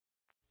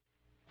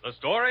The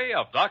story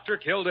of Dr.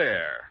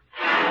 Kildare.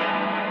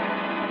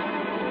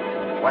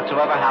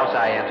 Whatsoever house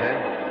I enter,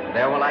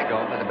 there will I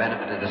go for the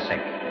benefit of the sick.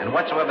 And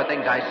whatsoever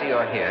things I see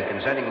or hear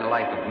concerning the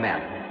life of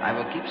men, I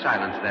will keep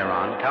silence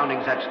thereon,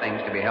 counting such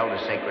things to be held as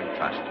sacred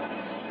trust.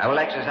 I will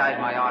exercise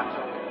my art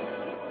so...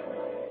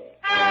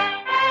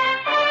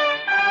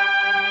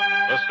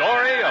 The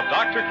story of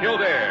Dr.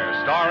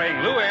 Kildare,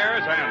 starring Lou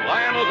Ayres and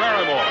Lionel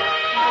Barrymore.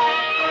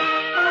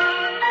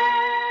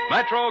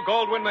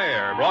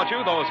 Metro-Goldwyn-Mayer brought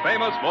you those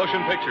famous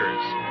motion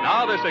pictures.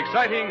 Now this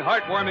exciting,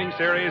 heartwarming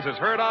series is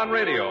heard on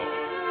radio.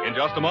 In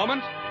just a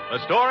moment, the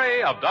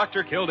story of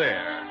Dr.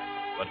 Kildare.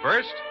 But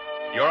first,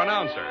 your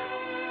announcer.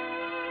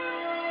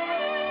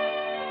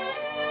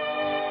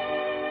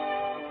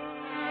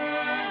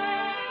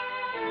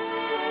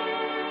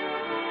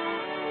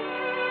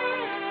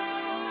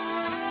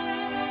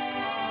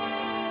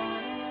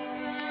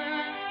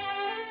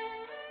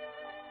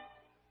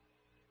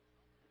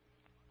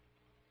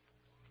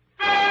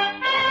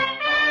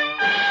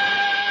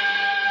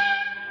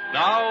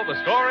 Now,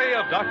 the story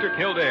of Dr.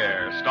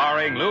 Kildare,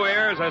 starring Lou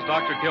Ayres as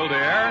Dr. Kildare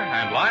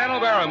and Lionel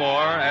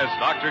Barrymore as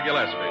Dr.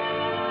 Gillespie.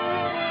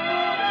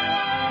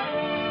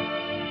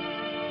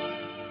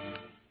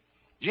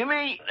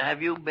 Jimmy,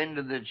 have you been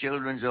to the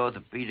children's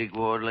orthopedic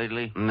ward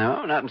lately?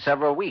 No, not in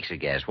several weeks, I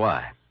guess.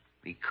 Why?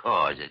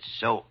 Because it's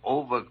so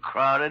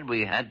overcrowded,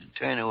 we had to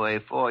turn away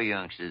 4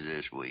 youngsters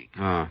this week.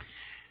 Oh.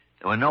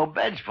 There were no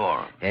beds for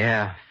them.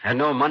 Yeah, and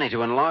no money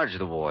to enlarge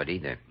the ward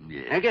either.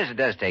 Yeah. I guess it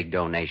does take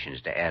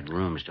donations to add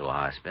rooms to a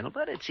hospital,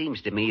 but it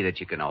seems to me that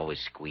you can always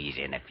squeeze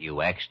in a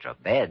few extra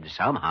beds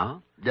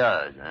somehow.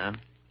 Does, huh?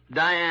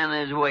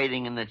 Diane is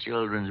waiting in the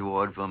children's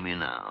ward for me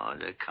now.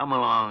 Come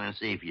along and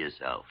see for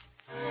yourself.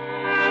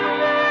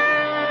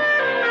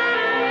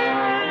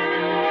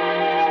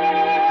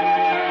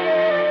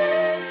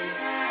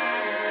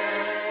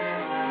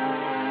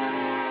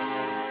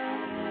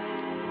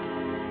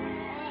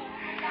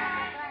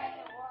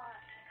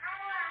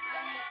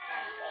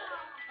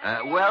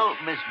 Well,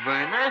 Miss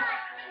Verna,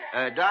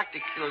 Dr.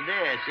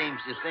 Kildare seems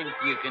to think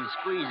you can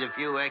squeeze a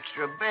few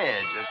extra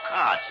beds or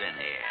cots in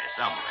here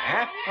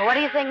somewhere. Well, what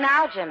do you think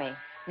now, Jimmy?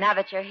 Now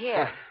that you're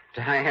here.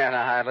 Diana,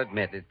 I'll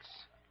admit it's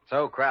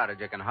so crowded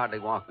you can hardly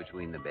walk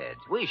between the beds.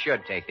 We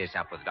should take this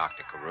up with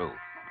Dr. Carew.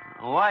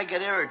 Why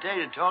get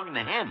irritated talking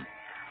to him?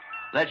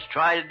 Let's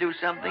try to do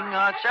something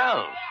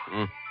ourselves.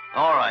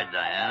 All right,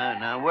 Diana.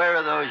 Now, where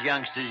are those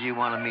youngsters you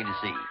wanted me to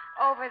see?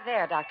 Over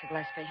there, Dr.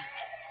 Gillespie.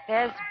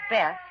 There's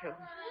Beth, who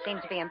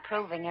seems to be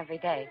improving every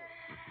day.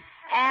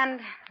 And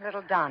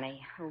little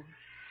Donnie, who...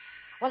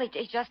 Well,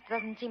 he just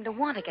doesn't seem to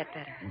want to get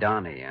better.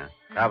 Donnie,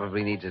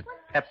 probably needs a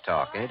pep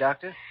talk, eh,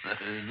 Doctor?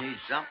 He needs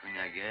something,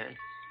 I guess.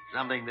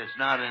 Something that's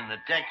not in the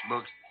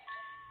textbooks.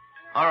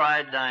 All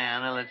right,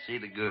 Diana, let's see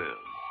the girls.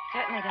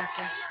 Certainly,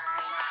 Doctor.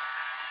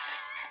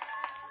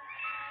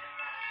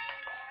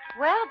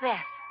 Well, Beth,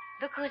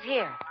 look who's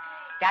here.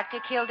 Dr.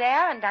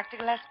 Kildare and Dr.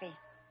 Gillespie.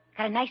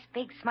 Got a nice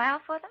big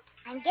smile for them?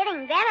 I'm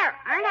getting better,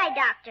 aren't I,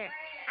 Doctor?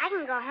 I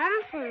can go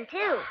home soon,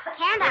 too.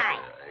 Can't I? I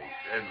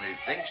certainly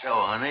think so,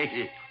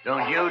 honey.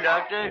 Don't you,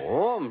 Doctor?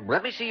 Oh,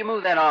 let me see you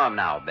move that arm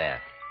now,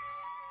 Beth.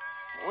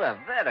 Well,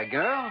 that a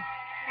girl.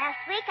 Last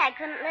week I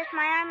couldn't lift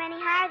my arm any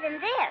higher than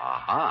this.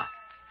 Uh-huh.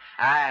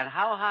 And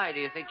how high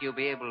do you think you'll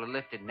be able to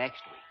lift it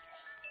next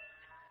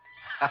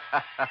week?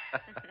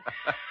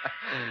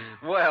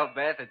 Well,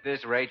 Beth, at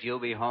this rate, you'll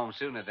be home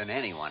sooner than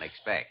anyone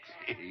expects.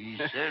 He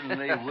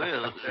certainly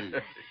will.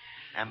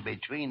 And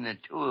between the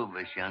two of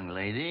us, young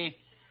lady,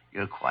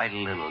 you're quite a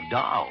little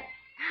doll.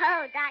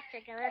 Oh,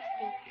 Dr.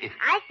 Gillespie,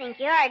 I think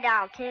you're a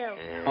doll, too.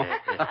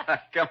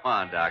 Come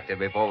on, Doctor,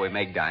 before we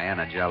make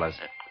Diana jealous.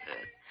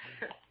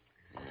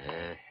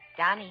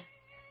 Donnie.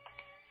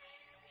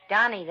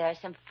 Donnie, there are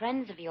some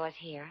friends of yours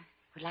here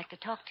who'd like to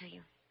talk to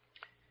you.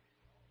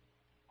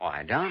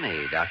 Why,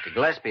 Donnie, Dr.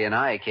 Gillespie and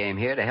I came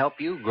here to help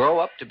you grow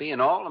up to be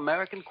an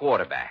all-American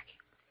quarterback.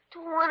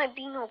 Don't want to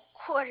be no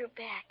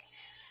quarterback.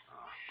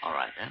 All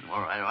right, then.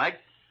 All right.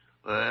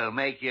 We'll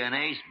make you an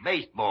ace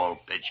baseball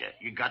pitcher.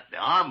 You got the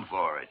arm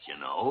for it, you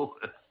know.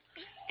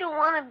 Don't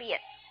want to be a...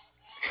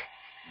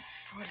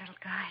 Poor little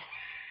guy.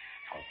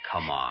 Oh,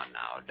 come on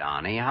now,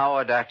 Donnie. How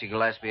are Dr.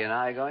 Gillespie and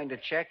I going to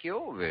check you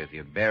over if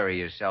you bury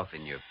yourself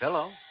in your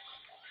pillow?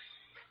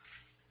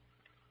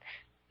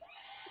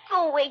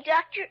 Go away,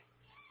 Doctor.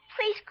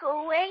 Please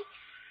go away.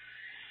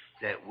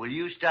 Will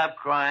you stop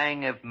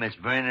crying if Miss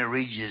Verna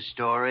reads you a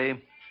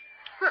story?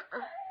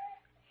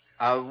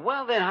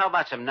 Well, then, how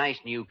about some nice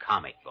new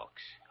comic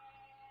books?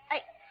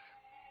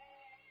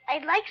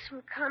 I'd like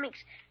some comics,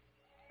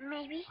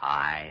 maybe.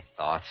 I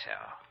thought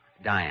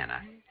so.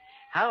 Diana,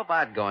 how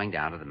about going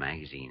down to the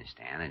magazine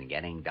stand and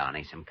getting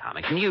Donnie some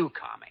comics? New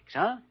comics,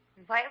 huh?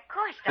 Why, of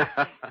course,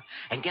 Doctor.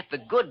 And get the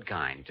good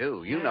kind,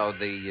 too. You know,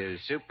 the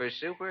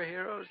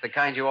superheroes, the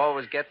kind you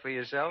always get for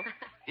yourself.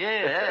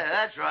 Yeah,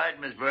 that's right,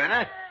 Miss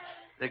Verna.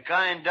 The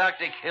kind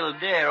Dr.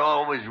 Kildare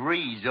always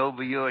reads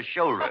over your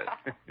shoulder.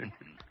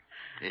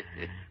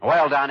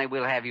 Well, Donnie,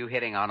 we'll have you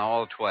hitting on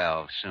all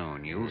 12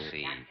 soon. You'll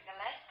see.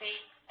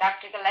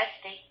 Dr.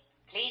 Gillespie.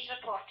 Please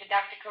report to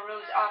Dr.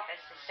 Carew's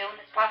office as soon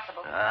as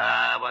possible.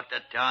 What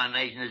the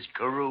tarnation does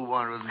Carew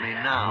want with me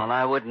now? Well,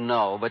 I wouldn't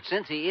know, but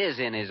since he is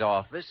in his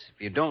office,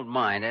 if you don't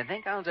mind, I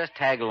think I'll just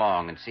tag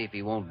along and see if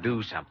he won't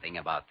do something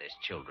about this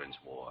children's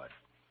ward.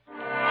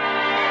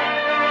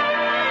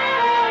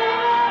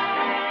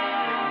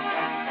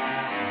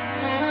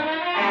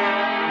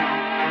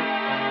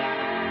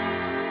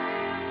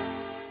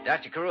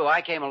 Dr. Carew,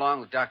 I came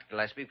along with Dr.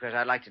 Gillespie because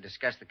I'd like to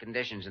discuss the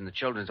conditions in the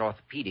children's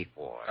orthopedic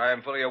ward. I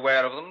am fully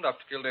aware of them,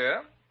 Dr.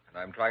 Kildare, and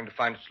I'm trying to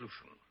find a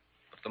solution.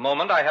 But at the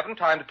moment, I haven't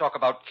time to talk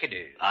about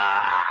kiddies.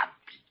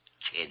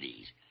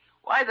 Kiddies.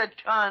 Why the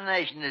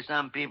tarnation do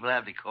some people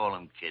have to call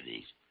them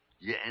kiddies?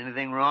 Is there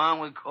anything wrong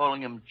with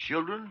calling them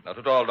children? Not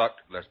at all,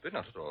 Dr. Gillespie,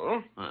 not at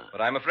all. Huh.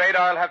 But I'm afraid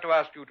I'll have to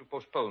ask you to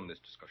postpone this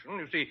discussion.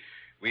 You see,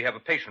 we have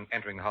a patient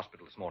entering the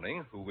hospital this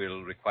morning who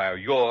will require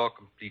your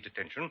complete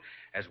attention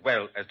as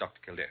well as Dr.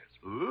 Kildare's.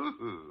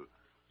 Ooh.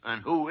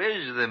 And who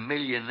is the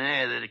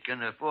millionaire that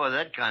can afford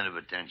that kind of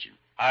attention?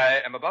 I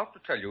am about to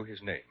tell you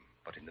his name,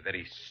 but in the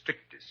very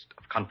strictest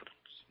of confidence.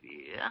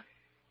 Yeah?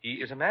 He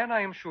is a man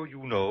I am sure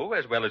you know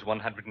as well as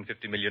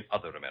 150 million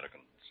other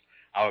Americans.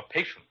 Our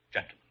patient,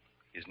 gentlemen,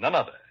 is none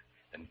other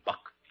than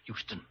Buck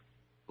Houston.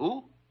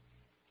 Who?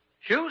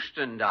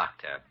 Houston,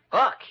 Doctor.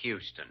 Buck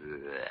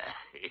Houston.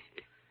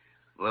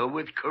 Well,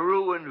 with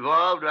Carew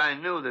involved, I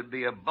knew there'd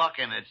be a buck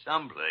in it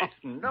someplace.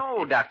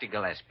 No, Dr.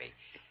 Gillespie.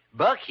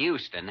 Buck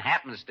Houston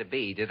happens to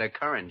be to the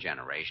current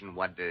generation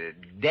what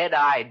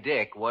Dead-Eye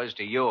Dick was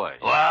to yours.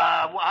 Well,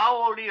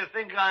 how old do you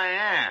think I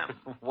am?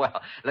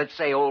 Well, let's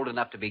say old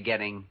enough to be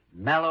getting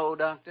mellow,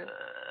 Doctor.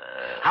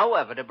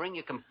 However, to bring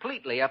you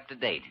completely up to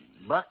date,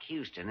 Buck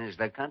Houston is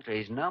the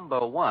country's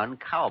 #1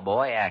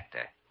 cowboy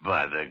actor.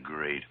 By the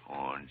great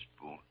horn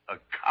spoon. A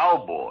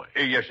cowboy.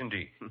 Yes,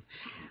 indeed.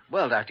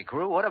 Well, Dr.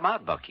 Carew, what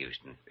about Buck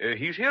Houston?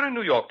 He's here in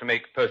New York to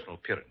make personal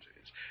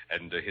appearances.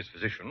 And his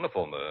physician, a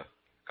former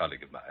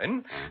colleague of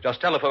mine,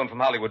 just telephoned from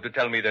Hollywood to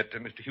tell me that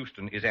Mr.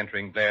 Houston is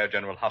entering Blair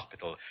General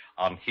Hospital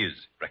on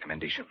his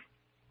recommendation.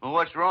 Well,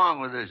 what's wrong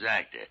with this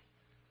actor?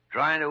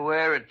 Trying to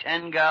wear a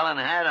 10-gallon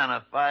hat on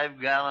a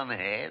 5-gallon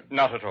head?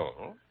 Not at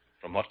all.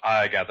 From what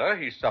I gather,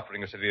 he's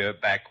suffering a severe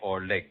back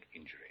or leg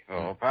injury.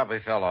 Oh, probably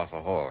fell off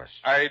a horse.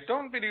 I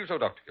don't believe so,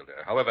 Dr.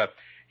 Kildare. However,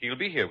 he'll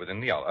be here within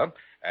the hour,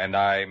 and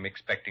I'm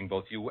expecting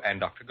both you and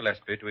Dr.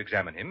 Gillespie to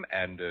examine him,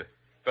 and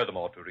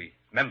furthermore to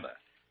remember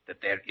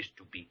that there is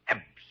to be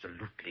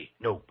absolutely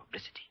no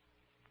publicity.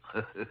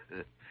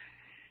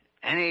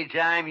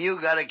 Anytime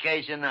you got a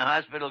case in the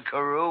hospital,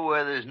 Carew,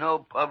 where there's no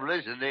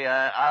publicity,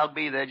 I'll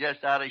be there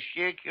just out of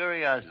sheer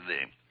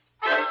curiosity.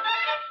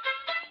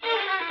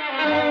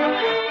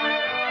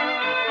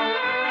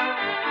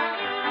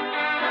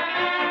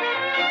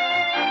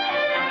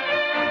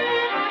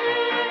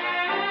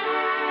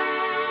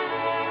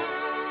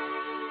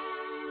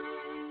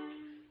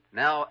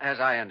 Now, as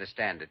I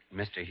understand it,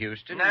 Mr.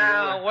 Houston...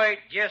 Now, wait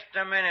just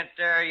a minute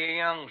there, you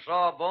young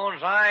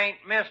sawbones. I ain't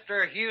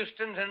Mr.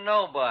 Houston to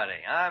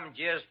nobody. I'm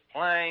just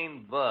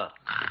plain Buck.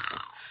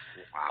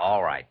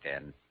 All right,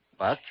 then.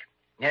 Buck,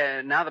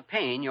 now the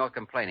pain you're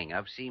complaining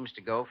of seems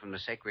to go from the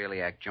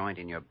sacroiliac joint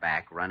in your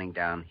back running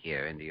down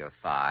here into your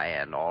thigh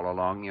and all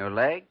along your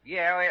leg?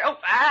 Yeah,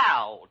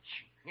 ouch.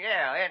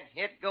 Yeah,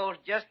 it goes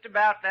just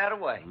about that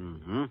way.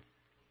 Mm-hmm.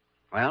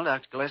 Well,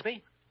 Dr.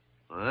 Gillespie?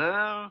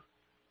 Well,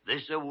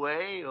 this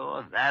away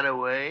or that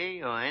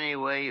away or any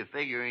way you're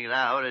figuring it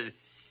out,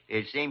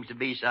 it seems to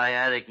be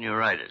sciatic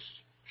neuritis.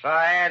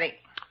 Sciatic.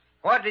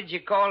 What did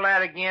you call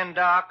that again,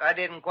 Doc? I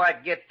didn't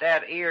quite get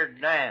that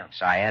eared down.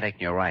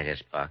 Sciatic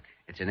neuritis, Buck.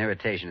 It's an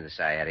irritation of the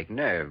sciatic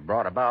nerve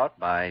brought about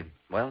by,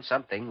 well,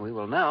 something we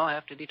will now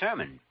have to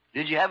determine.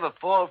 Did you have a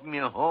fall from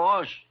your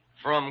horse?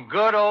 From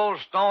good old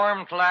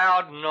Storm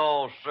Cloud?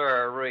 No,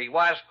 sirree.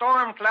 Why,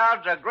 Storm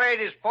Cloud's the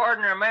greatest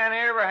partner man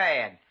ever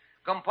had.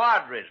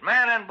 Compadres,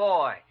 man and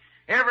boy.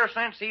 Ever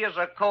since he is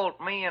a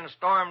colt, me and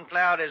Storm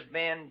Cloud has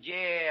been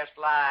just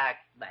like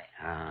that.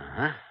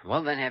 Uh-huh.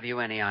 Well, then, have you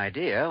any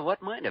idea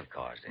what might have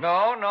caused it? No,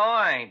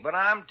 I ain't. But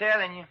I'm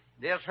telling you,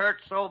 this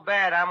hurts so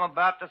bad I'm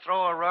about to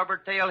throw a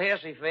rubber-tail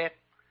hissy fit.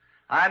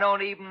 I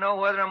don't even know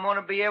whether I'm going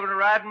to be able to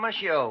ride my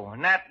show,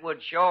 and that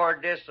would sure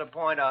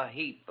disappoint a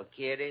heap of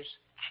kiddies.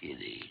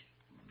 Kitty.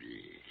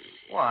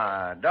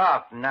 Why,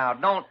 Doc, now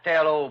don't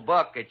tell old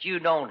Buck that you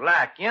don't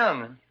like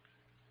young'un.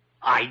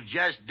 I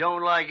just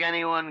don't like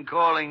anyone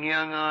calling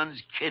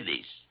young-uns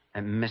kiddies.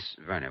 Miss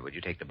Verner, would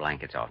you take the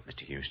blankets off, Mr.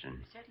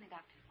 Houston? Certainly,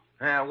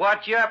 Doctor.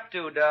 What you up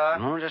to, Doc?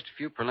 No, just a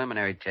few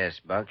preliminary tests,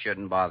 Buck.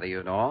 Shouldn't bother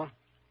you at all.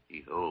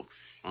 He hopes.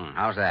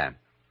 How's that?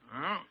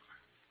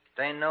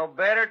 Tain't no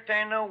better,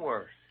 tain't no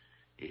worse.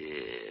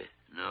 Yeah,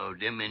 no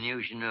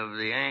diminution of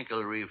the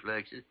ankle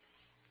reflexes.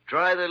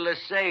 Try the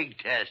Laseg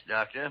test,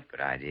 Doctor.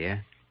 Good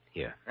idea.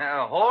 Here.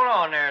 Now, hold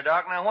on there,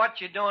 Doc. Now,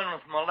 what you doing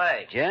with my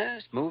leg?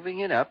 Just moving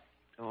it up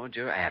towards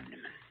your abdomen.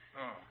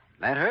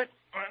 That hurt?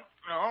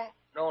 No,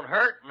 don't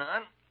hurt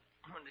none.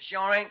 It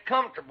sure ain't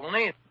comfortable,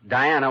 neither.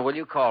 Diana, will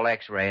you call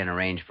X-ray and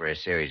arrange for a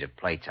series of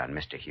plates on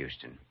Mr.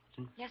 Houston?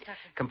 Yes, Doctor.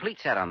 Complete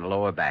set on the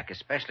lower back,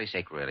 especially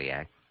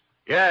sacroiliac.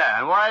 Yeah,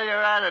 and while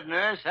you're at it,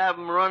 nurse, have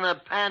 'em run a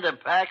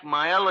Pantapac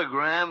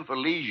myelogram for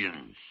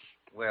lesions.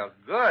 Well,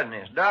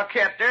 goodness, Doc,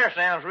 that there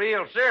sounds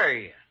real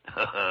serious.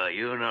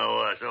 You know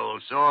us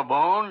old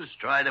sawbones.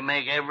 Try to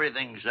make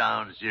everything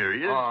sound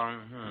serious.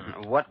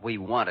 What we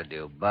want to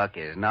do, Buck,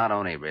 is not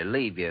only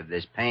relieve you of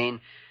this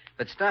pain,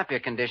 but stop your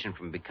condition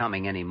from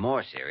becoming any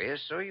more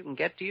serious so you can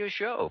get to your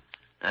show.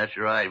 That's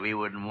right. We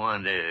wouldn't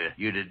want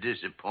you to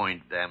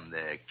disappoint them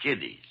there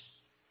kiddies.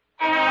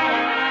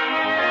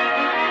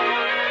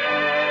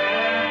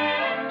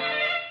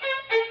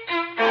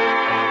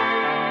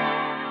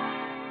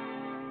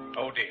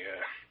 Oh,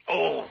 dear.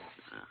 Oh,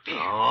 dear.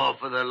 Oh,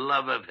 for the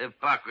love of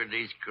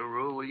Hippocrates,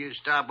 Carew, will you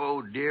stop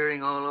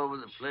deering all over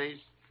the place?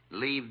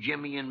 Leave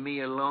Jimmy and me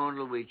alone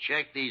till we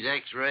check these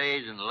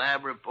x-rays and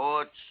lab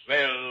reports?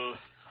 Well,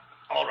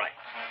 all right.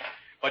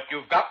 But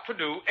you've got to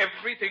do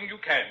everything you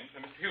can.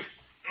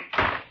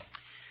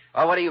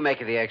 Well, what do you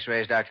make of the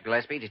x-rays, Dr.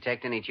 Gillespie?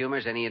 Detect any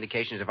tumors, any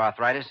indications of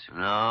arthritis?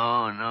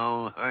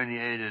 No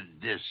herniated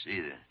discs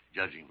either,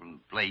 judging from the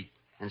plate.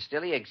 And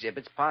still he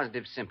exhibits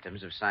positive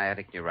symptoms of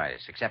sciatic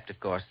neuritis, except, of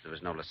course, there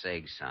was no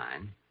Lesage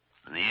sign.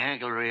 And the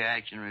ankle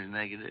reaction was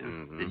negative.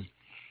 Mm-hmm.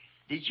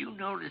 Did you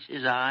notice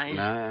his eyes?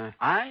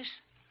 Eyes?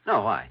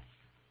 No, why?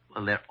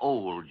 Well, they're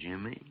old,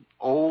 Jimmy.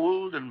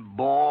 Old and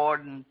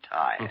bored and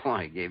tired. Well,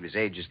 he gave his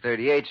age as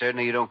 38.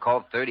 Certainly you don't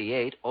call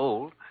 38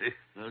 old.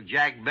 Well,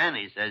 Jack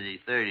Benny says he's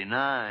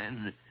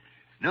 39.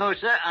 No,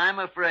 sir, I'm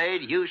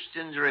afraid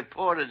Houston's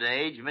reported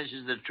age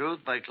misses the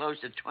truth by close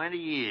to 20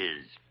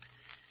 years.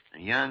 A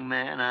young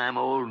man, I'm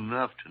old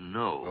enough to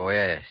know. Oh,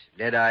 yes.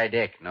 Dead-eye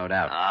Dick, no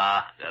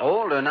doubt.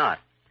 Old or not,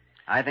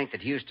 I think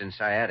that Houston's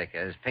sciatica,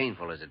 as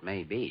painful as it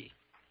may be,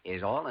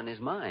 is all in his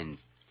mind.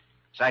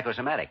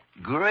 Psychosomatic.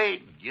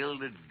 Great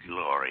gilded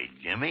glory,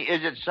 Jimmy.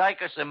 Is it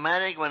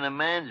psychosomatic when a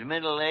man's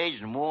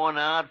middle-aged and worn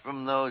out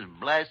from those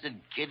blasted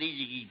kiddies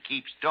he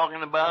keeps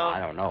talking about?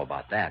 Well, I don't know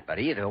about that, but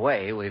either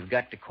way, we've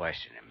got to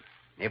question him.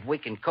 If we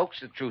can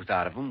coax the truth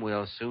out of him,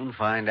 we'll soon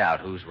find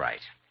out who's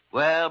right.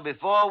 Well,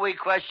 before we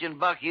question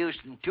Buck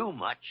Houston too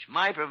much,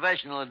 my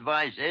professional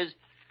advice is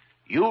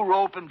you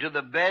rope him to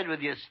the bed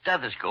with your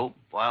stethoscope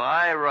while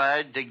I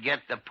ride to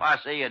get the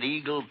posse at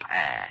Eagle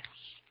Pass.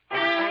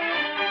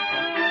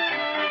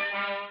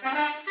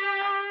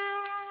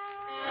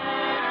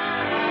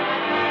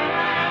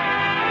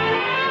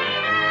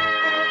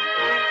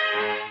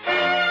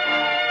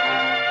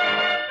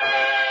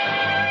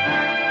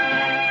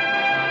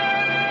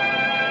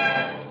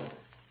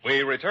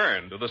 We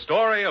return to the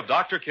story of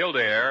Dr.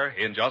 Kildare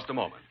in just a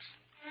moment.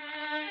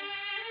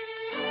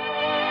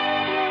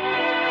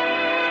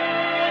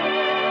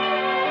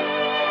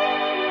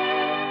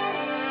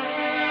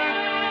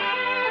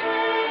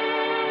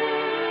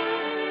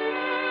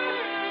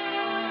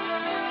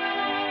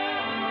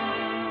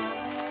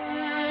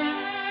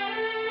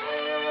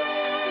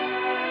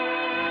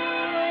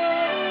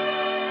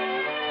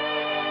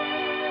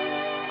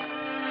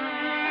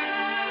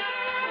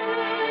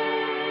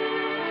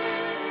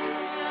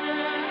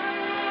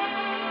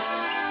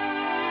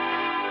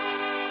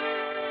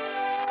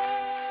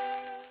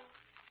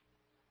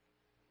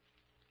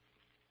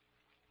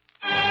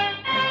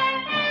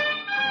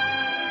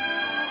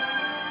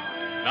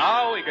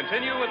 Now we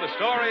continue with the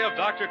story of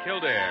Dr.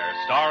 Kildare,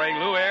 starring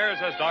Lou Ayres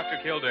as Dr.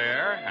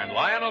 Kildare and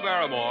Lionel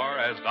Barrymore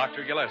as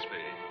Dr. Gillespie.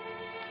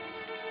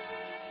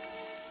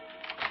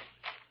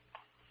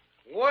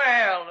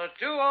 Well, the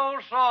two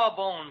old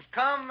sawbones,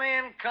 come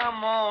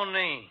on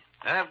in.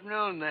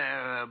 Afternoon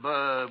there,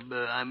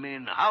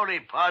 howdy,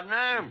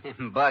 partner.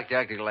 Buck,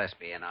 Dr.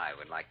 Gillespie and I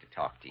would like to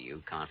talk to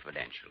you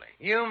confidentially.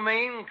 You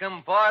mean,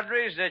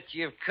 compadres, that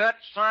you've cut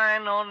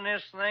sign on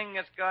this thing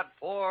that's got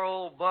poor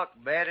old Buck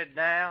bedded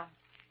down?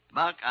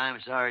 Buck, I'm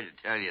sorry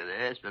to tell you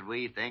this, but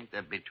we think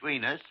that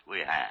between us we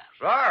have.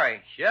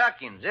 Sorry,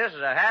 shuckings. This is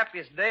the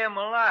happiest day of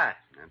my life.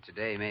 Now,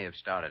 today may have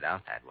started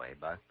out that way,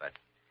 Buck, but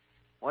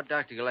what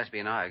Dr. Gillespie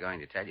and I are going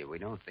to tell you we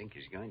don't think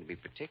is going to be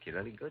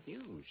particularly good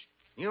news.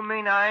 You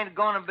mean I ain't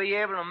going to be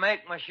able to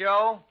make my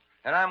show?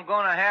 And I'm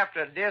going to have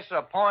to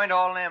disappoint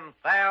all them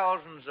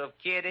thousands of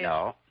kiddies?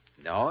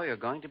 No, you're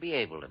going to be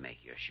able to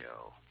make your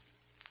show.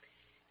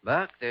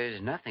 Buck, there's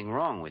nothing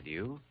wrong with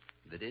you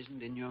that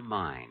isn't in your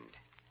mind.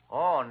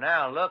 Oh,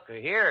 now look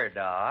here,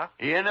 Doc.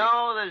 You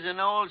know, there's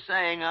an old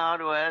saying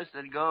out west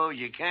that goes,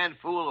 you can't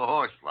fool a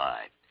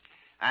horsefly.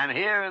 And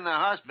here in the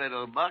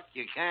hospital, Buck,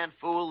 you can't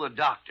fool the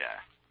doctor.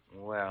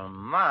 Well,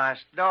 my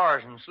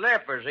stars and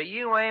slippers, are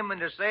you aiming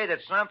to say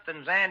that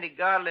something's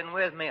anti-godling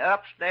with me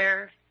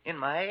upstairs in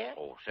my head?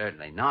 Oh,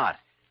 certainly not.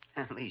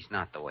 At least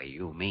not the way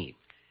you mean.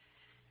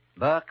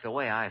 Buck, the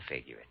way I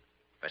figure it,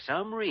 for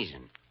some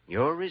reason,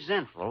 you're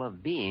resentful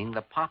of being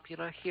the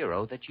popular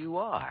hero that you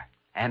are.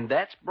 And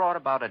that's brought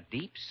about a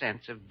deep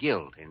sense of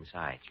guilt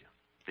inside you.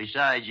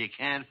 Besides, you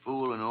can't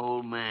fool an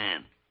old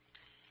man.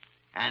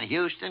 And,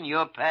 Houston,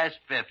 you're past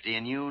 50,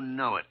 and you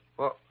know it.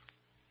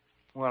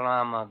 Well,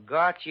 I'm a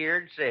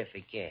got-eared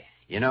siffy cat.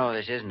 You know,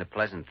 this isn't a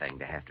pleasant thing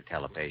to have to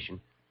tell a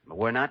patient. But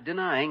we're not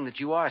denying that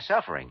you are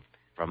suffering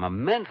from a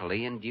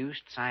mentally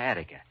induced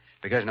sciatica.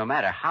 Because no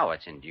matter how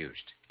it's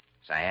induced,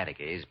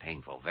 sciatica is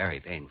painful, very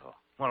painful.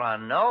 Well, I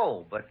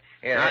know, but...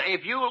 Now,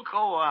 if you'll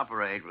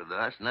cooperate with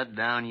us and let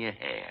down your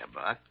hair,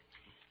 Buck,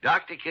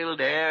 Dr.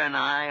 Kildare and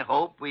I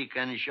hope we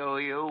can show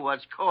you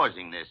what's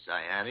causing this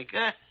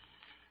sciatica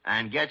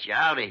and get you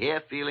out of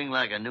here feeling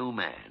like a new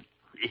man.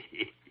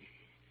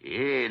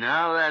 Yeah,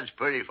 now that's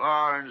pretty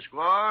far and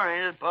square,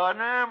 ain't it,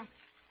 partner?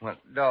 Well,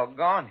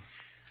 doggone it.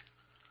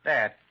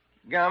 That,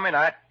 gummit,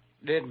 I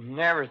didn't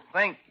never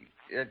think...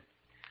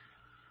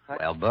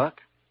 Well,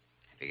 Buck,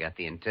 have you got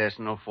the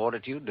intestinal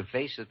fortitude to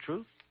face the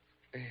truth?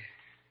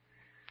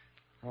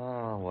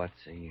 Oh,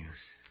 what's the use?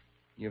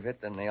 You've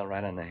hit the nail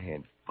right on the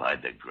head. By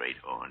the great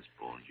horn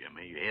spoon,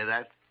 Jimmy. You hear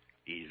that?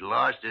 He's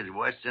lost his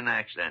western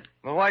accent.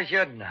 Well, why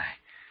shouldn't I?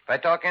 If I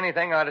talk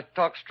anything, I ought to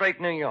talk straight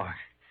New York.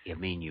 You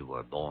mean you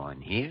were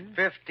born here?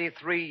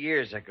 53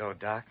 years ago,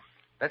 Doc.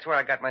 That's where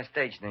I got my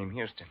stage name,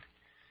 Houston.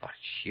 But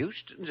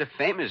Houston's a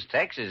famous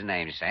Texas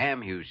name,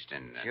 Sam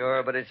Houston.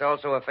 Sure, but it's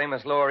also a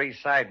famous Lower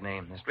East Side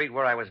name, the street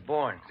where I was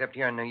born. Except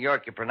here in New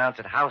York, you pronounce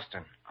it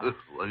Houston.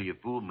 Well, you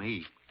fooled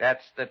me.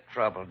 That's the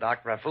trouble,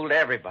 Doctor. I fooled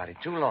everybody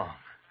too long.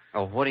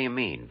 Oh, what do you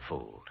mean,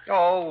 fooled?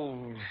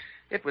 Oh,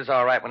 it was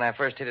all right when I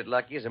first hit it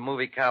lucky as a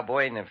movie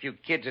cowboy and a few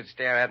kids would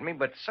stare at me,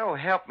 but so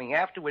help me,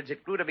 afterwards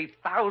it grew to be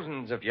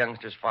thousands of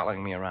youngsters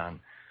following me around.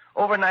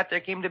 Overnight there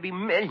came to be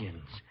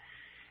millions.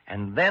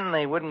 And then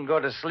they wouldn't go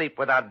to sleep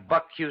without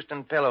Buck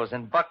Houston pillows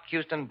and Buck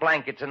Houston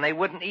blankets, and they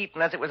wouldn't eat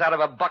unless it was out of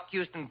a Buck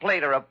Houston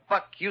plate or a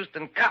Buck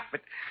Houston cup.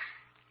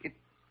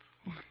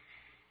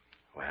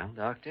 Well,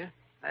 Doctor,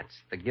 that's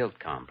the guilt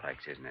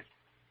complex, isn't it?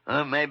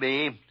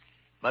 Maybe.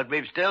 But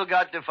we've still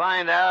got to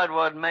find out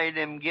what made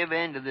him give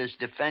in to this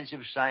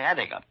defensive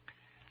sciatica.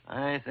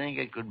 I think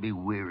it could be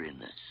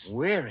weariness.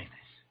 Weariness?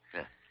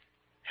 Yeah.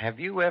 Have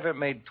you ever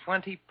made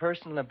 20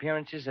 personal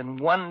appearances in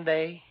one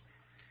day?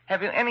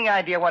 Have you any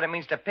idea what it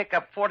means to pick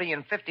up 40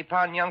 and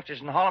 50-pound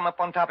youngsters and haul them up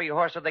on top of your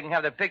horse so they can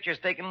have their pictures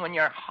taken when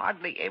you're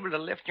hardly able to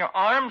lift your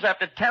arms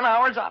after 10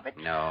 hours of it?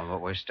 No,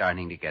 but we're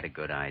starting to get a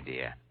good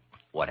idea.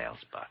 What else,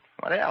 Buck?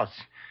 What else?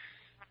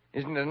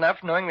 Isn't it enough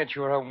knowing that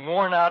you're a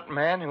worn-out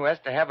man who has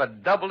to have a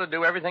double to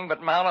do everything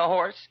but mount a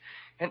horse?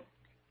 And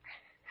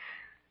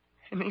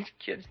these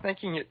kids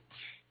thinking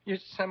you're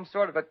some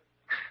sort of a...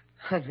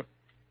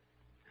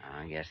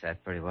 I guess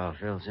that pretty well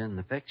fills in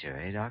the picture,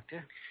 eh,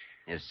 Doctor?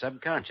 His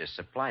subconscious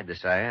supplied the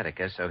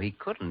sciatica so he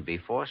couldn't be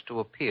forced to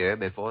appear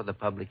before the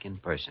public in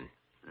person.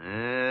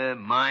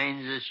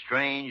 Mind's a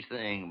strange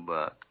thing,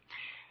 Buck.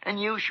 And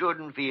you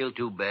shouldn't feel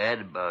too bad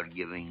about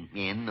giving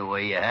in the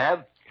way you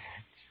have.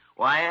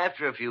 Why,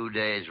 after a few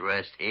days'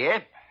 rest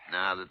here,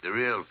 now that the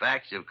real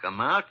facts have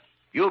come out,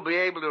 you'll be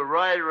able to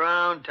ride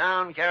around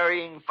town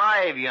carrying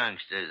 5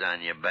 youngsters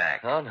on your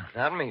back. Oh, no,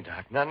 not me,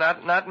 Doc. No,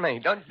 not me.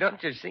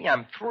 Don't you see?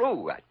 I'm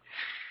through.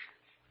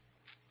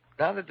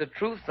 Now that the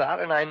truth's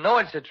out, and I know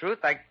it's the truth,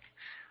 I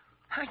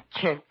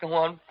can't go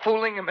on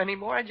fooling him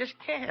anymore. I just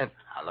can't.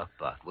 Now, look,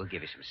 Buck, we'll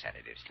give you some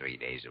sedatives, 3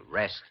 days of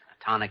rest,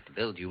 a tonic to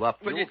build you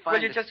up. Will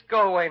you just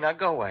go away now?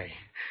 Go away.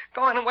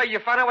 Go on away. You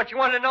found out what you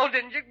wanted to know,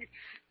 didn't you?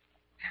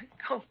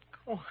 Go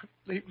on.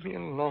 Leave me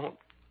alone.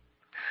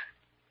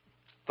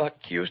 Buck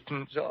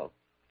Houston's all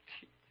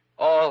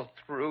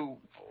through.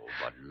 Oh,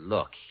 but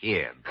look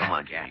here, Buck. Come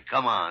on, Jimmy.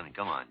 Come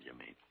on,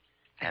 Jimmy.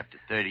 After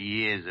 30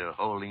 years of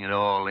holding it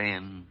all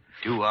in,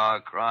 a 2-hour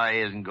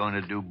cry isn't going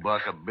to do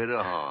Buck a bit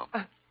of harm.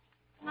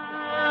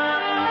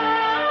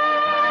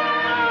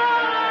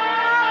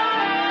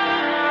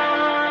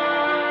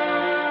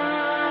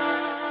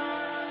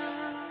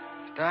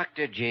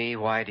 Dr. G,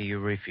 why do you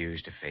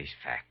refuse to face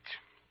facts?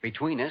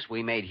 Between us,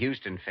 we made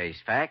Houston face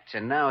facts,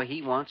 and now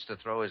he wants to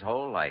throw his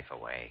whole life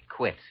away.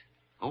 Quit.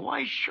 Well,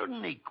 why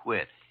shouldn't he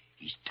quit?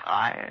 He's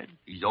tired.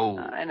 He's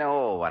old. I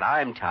know, but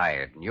I'm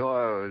tired.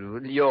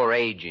 You're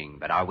aging,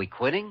 but are we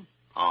quitting?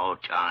 Oh,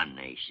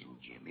 tarnation,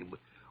 Jimmy.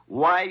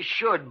 Why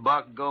should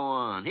Buck go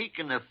on? He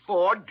can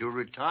afford to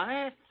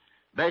retire.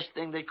 Best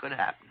thing that could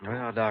happen.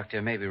 Well,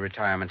 Doctor, maybe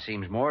retirement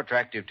seems more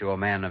attractive to a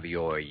man of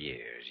your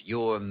years,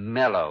 your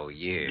mellow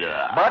years.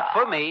 Yeah. But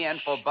for me and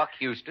for Buck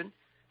Houston,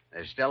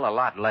 there's still a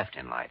lot left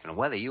in life, and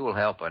whether you'll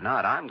help or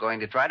not, I'm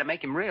going to try to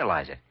make him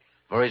realize it.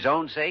 For his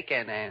own sake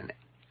and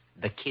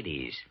the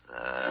kiddies.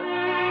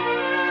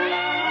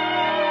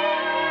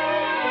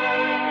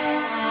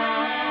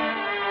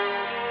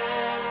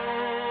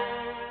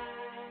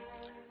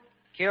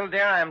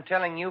 Kildare, I'm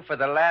telling you for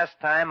the last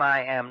time,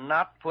 I am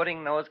not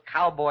putting those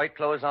cowboy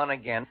clothes on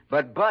again.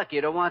 But, Buck,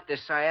 you don't want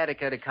this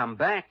sciatica to come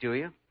back, do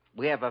you?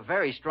 We have a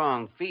very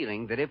strong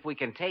feeling that if we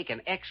can take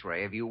an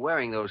X-ray of you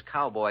wearing those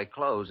cowboy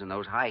clothes and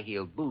those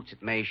high-heeled boots,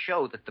 it may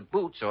show that the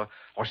boots or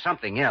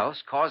something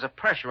else cause a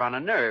pressure on a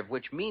nerve,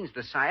 which means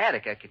the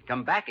sciatica can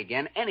come back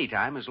again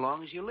anytime as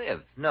long as you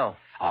live. No.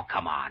 Oh,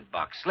 come on,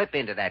 Buck. Slip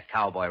into that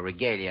cowboy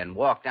regalia and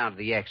walk down to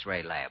the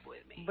X-ray lab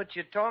with me. But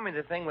you told me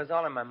the thing was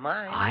all in my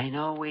mind. I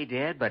know we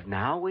did, but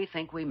now we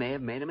think we may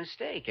have made a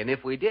mistake. And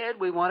if we did,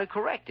 we want to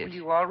correct it. Well,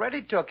 you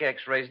already took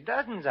X-rays,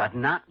 dozens of But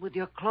not with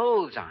your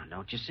clothes on,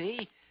 don't you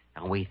see?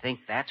 And we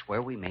think that's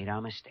where we made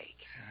our mistake.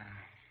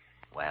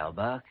 Well,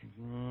 Buck?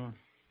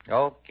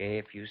 Okay,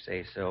 if you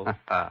say so.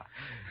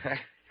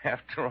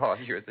 After all,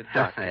 you're the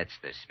doctor. That's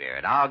the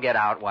spirit. I'll get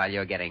out while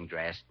you're getting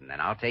dressed, and then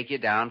I'll take you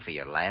down for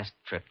your last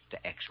trip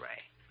to X-ray.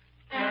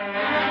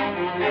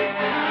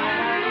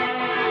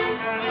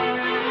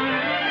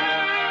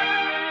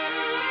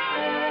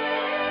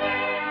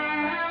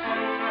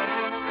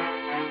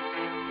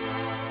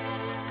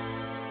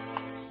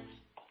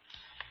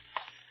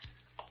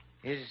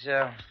 Is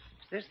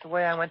this the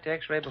way I went to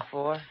X-ray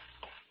before?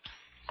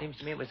 Seems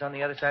to me it was on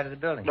the other side of the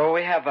building. No,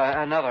 we have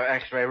another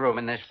X-ray room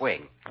in this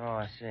wing. Oh,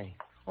 I see.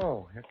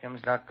 Oh, here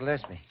comes Dr.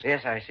 Gillespie.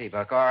 Yes, I see,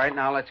 Buck. All right,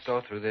 now let's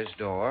go through this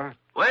door.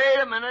 Wait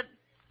a minute.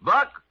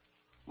 Buck,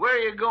 where are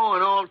you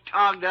going all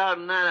togged out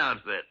in that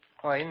outfit?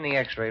 Oh, in the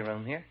X-ray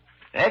room here.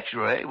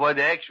 X-ray? What,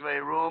 the X-ray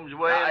room's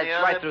way in the It's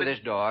other right through this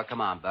door.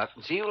 Come on, Buck.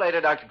 See you later,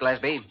 Dr.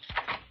 Gillespie.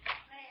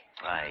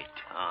 By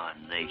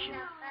tarnation.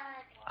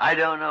 I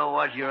don't know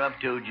what you're up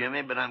to,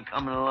 Jimmy, but I'm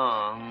coming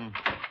along.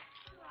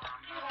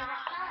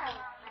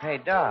 Hey,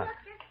 Doc,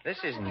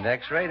 this isn't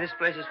X-ray. This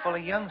place is full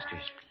of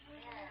youngsters.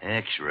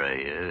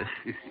 X-ray,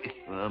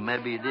 well,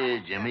 maybe it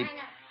is, Jimmy.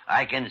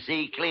 I can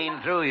see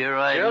clean through you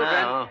right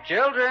now.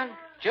 Children,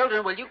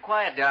 will you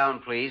quiet down,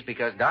 please,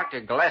 because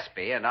Dr.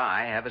 Gillespie and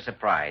I have a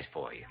surprise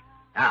for you.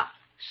 Now,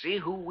 see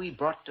who we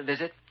brought to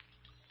visit?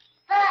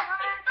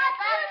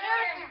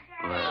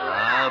 Well,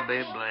 I'll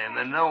be blamed.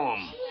 I know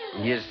him.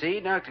 You see,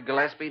 Dr.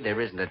 Gillespie,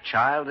 there isn't a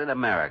child in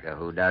America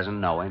who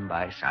doesn't know him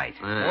by sight.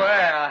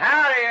 Well,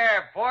 howdy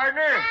there,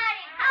 partner.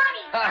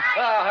 Howdy.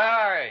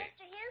 Howdy.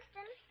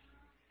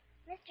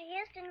 Mr.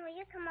 Houston, will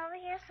you come over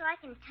here so I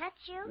can touch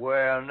you?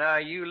 Well, now,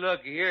 you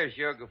look here,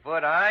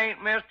 Sugarfoot. I ain't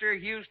Mr.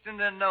 Houston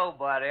to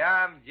nobody.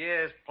 I'm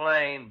just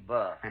plain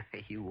Buck.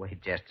 You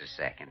wait just a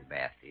second,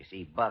 Beth. You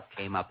see, Buck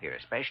came up here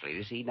especially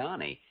to see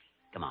Donnie.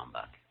 Come on,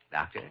 Buck.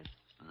 Doctor?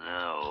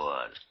 Now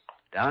what?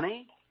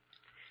 Donnie?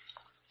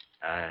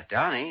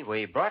 Donnie,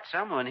 we brought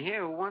someone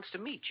here who wants to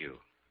meet you.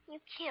 You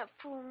can't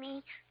fool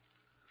me.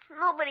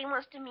 Nobody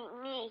wants to meet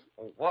me.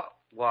 What?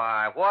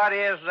 Why, what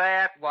is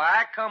that? Why,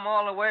 I come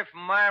all the way from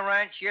my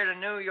ranch here to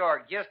New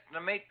York just to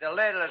meet the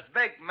littlest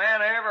big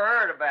man I ever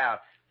heard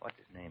about. What's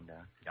his name,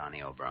 Doc?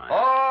 Donnie O'Brien.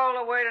 All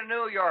the way to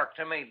New York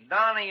to meet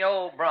Donnie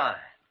O'Brien.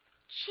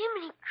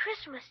 Jiminy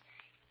Christmas.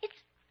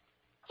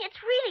 It's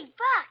really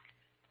Buck.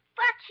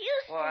 Buck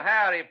Houston. Well,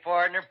 howdy,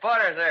 partner.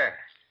 Put her there.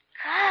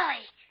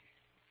 Golly.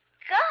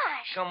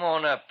 Gosh. Come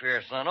on up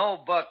here, son.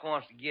 Old Buck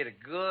wants to get a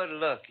good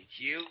look at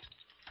you.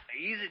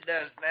 Easy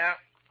does now.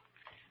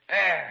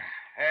 There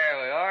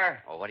we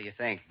are. Well, what do you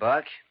think,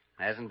 Buck?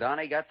 Hasn't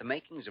Donnie got the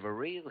makings of a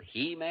real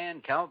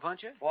He-Man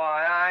cowpuncher?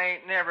 Why, I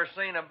ain't never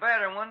seen a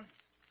better one.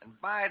 And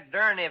by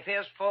darn, if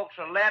his folks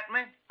will let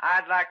me,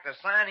 I'd like to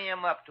sign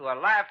him up to a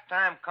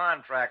lifetime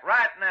contract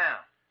right now.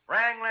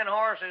 Wrangling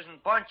horses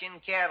and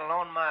punching cattle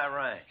on my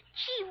ranch.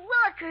 Gee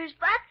willikers,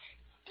 Buck.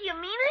 Do you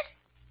mean it?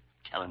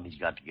 Tell him he's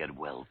got to get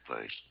well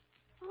first.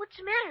 What's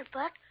the matter,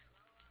 Buck?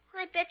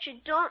 I bet you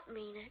don't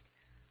mean it.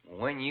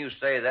 When you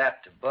say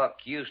that to Buck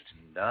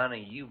Houston,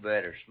 Donnie, you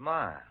better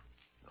smile.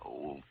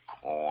 Old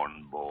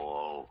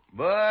cornball.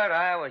 But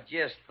I was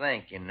just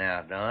thinking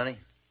now, Donnie.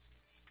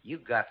 You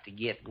got to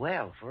get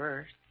well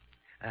first.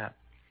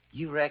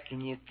 You reckon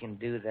you can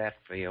do that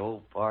for your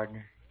old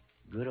partner,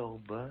 good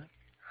old Buck?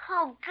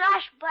 Oh,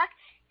 gosh, Buck.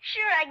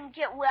 Sure I can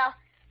get well.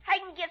 I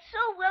can get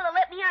so well they'll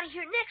let me out of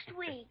here next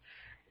week.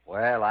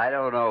 Well, I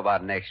don't know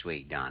about next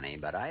week, Donnie,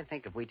 but I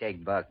think if we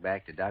take Buck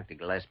back to Dr.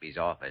 Gillespie's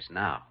office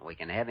now, we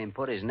can have him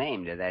put his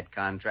name to that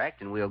contract,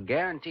 and we'll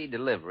guarantee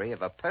delivery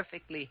of a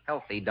perfectly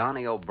healthy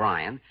Donnie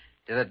O'Brien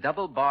to the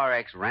Double Bar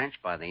X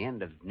Ranch by the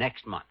end of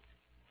next month.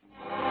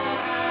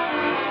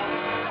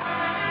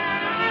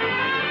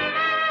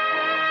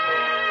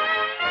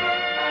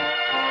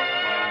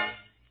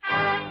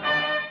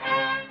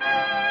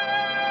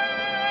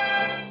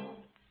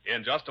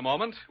 In just a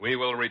moment, we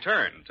will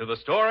return to the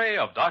story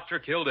of Dr.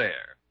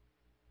 Kildare.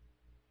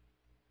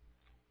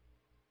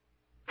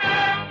 And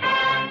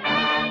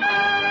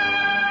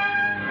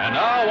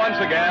now, once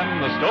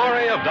again, the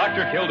story of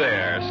Dr.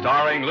 Kildare,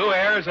 starring Lou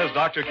Ayres as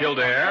Dr.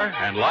 Kildare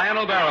and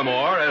Lionel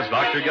Barrymore as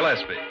Dr.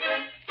 Gillespie.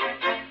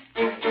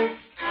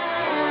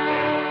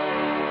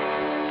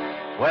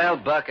 Well,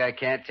 Buck, I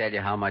can't tell you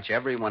how much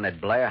everyone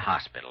at Blair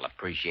Hospital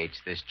appreciates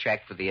this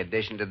check for the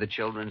addition to the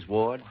children's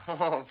ward.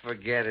 Oh,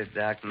 forget it,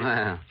 Doctor.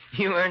 Well,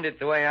 You earned it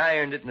the way I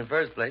earned it in the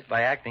first place,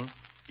 by acting.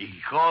 You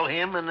call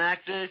him an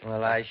actor?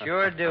 Well, I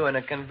sure do, and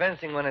a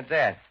convincing one at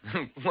that.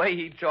 The way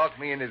he talked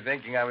me into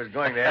thinking I was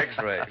going to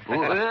X-ray.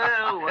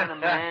 Well, when a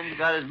man's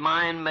got his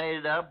mind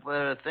made up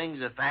where a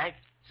thing's a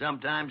fact,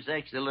 sometimes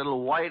takes a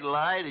little white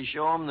lie to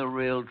show him the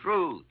real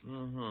truth.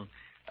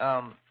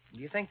 Mm-hmm. Do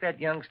you think that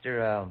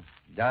youngster,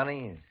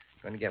 Donnie, is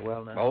going to get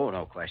well now? oh,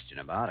 no question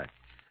about it.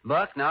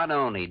 Buck, not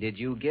only did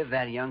you give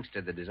that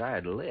youngster the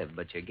desire to live,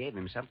 but you gave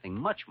him something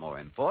much more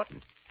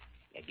important.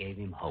 You gave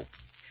him hope.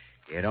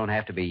 You don't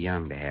have to be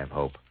young to have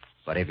hope.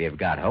 But if you've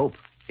got hope,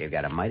 you've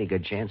got a mighty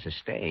good chance of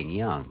staying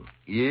young.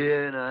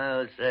 Yeah, and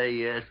I'll say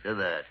yes to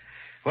that.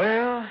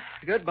 Well,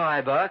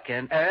 goodbye, Buck.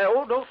 And,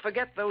 don't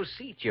forget those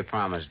seats you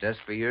promised us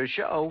for your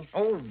show.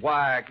 Oh,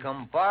 why,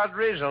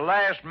 compadres, the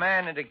last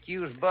man that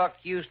accused Buck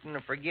Houston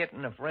of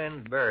forgetting a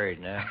friend's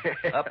buried now.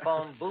 Up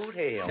on Boot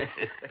Hill.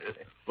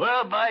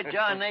 Well, by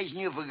tarnation,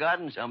 you've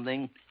forgotten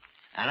something.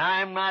 And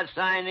I'm not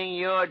signing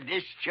your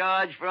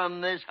discharge from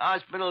this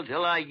hospital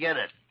till I get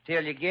it.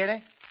 Till you get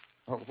it?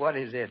 Oh, what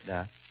is it,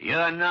 Doc?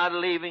 You're not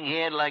leaving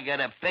here till I get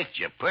a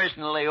picture,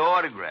 personally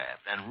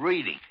autographed and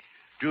reading.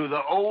 To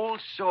the old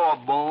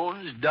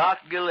sawbones, Doc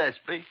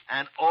Gillespie,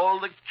 and all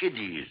the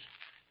kiddies.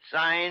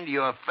 Signed,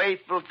 your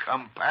faithful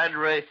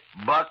compadre,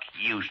 Buck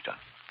Houston.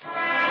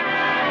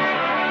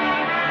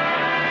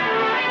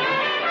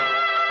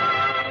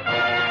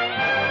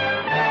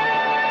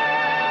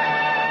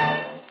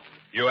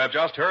 You have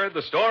just heard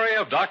the story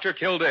of Dr.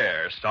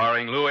 Kildare,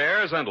 starring Lou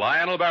Ayres and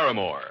Lionel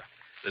Barrymore.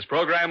 This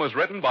program was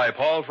written by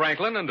Paul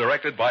Franklin and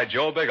directed by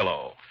Joe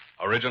Bigelow.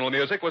 Original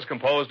music was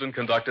composed and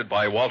conducted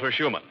by Walter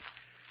Schumann.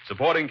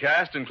 Supporting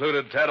cast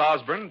included Ted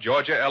Osborne,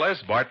 Georgia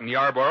Ellis, Barton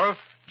Yarborough,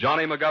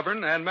 Johnny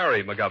McGovern, and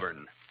Mary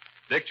McGovern.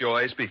 Dick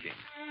Joy speaking.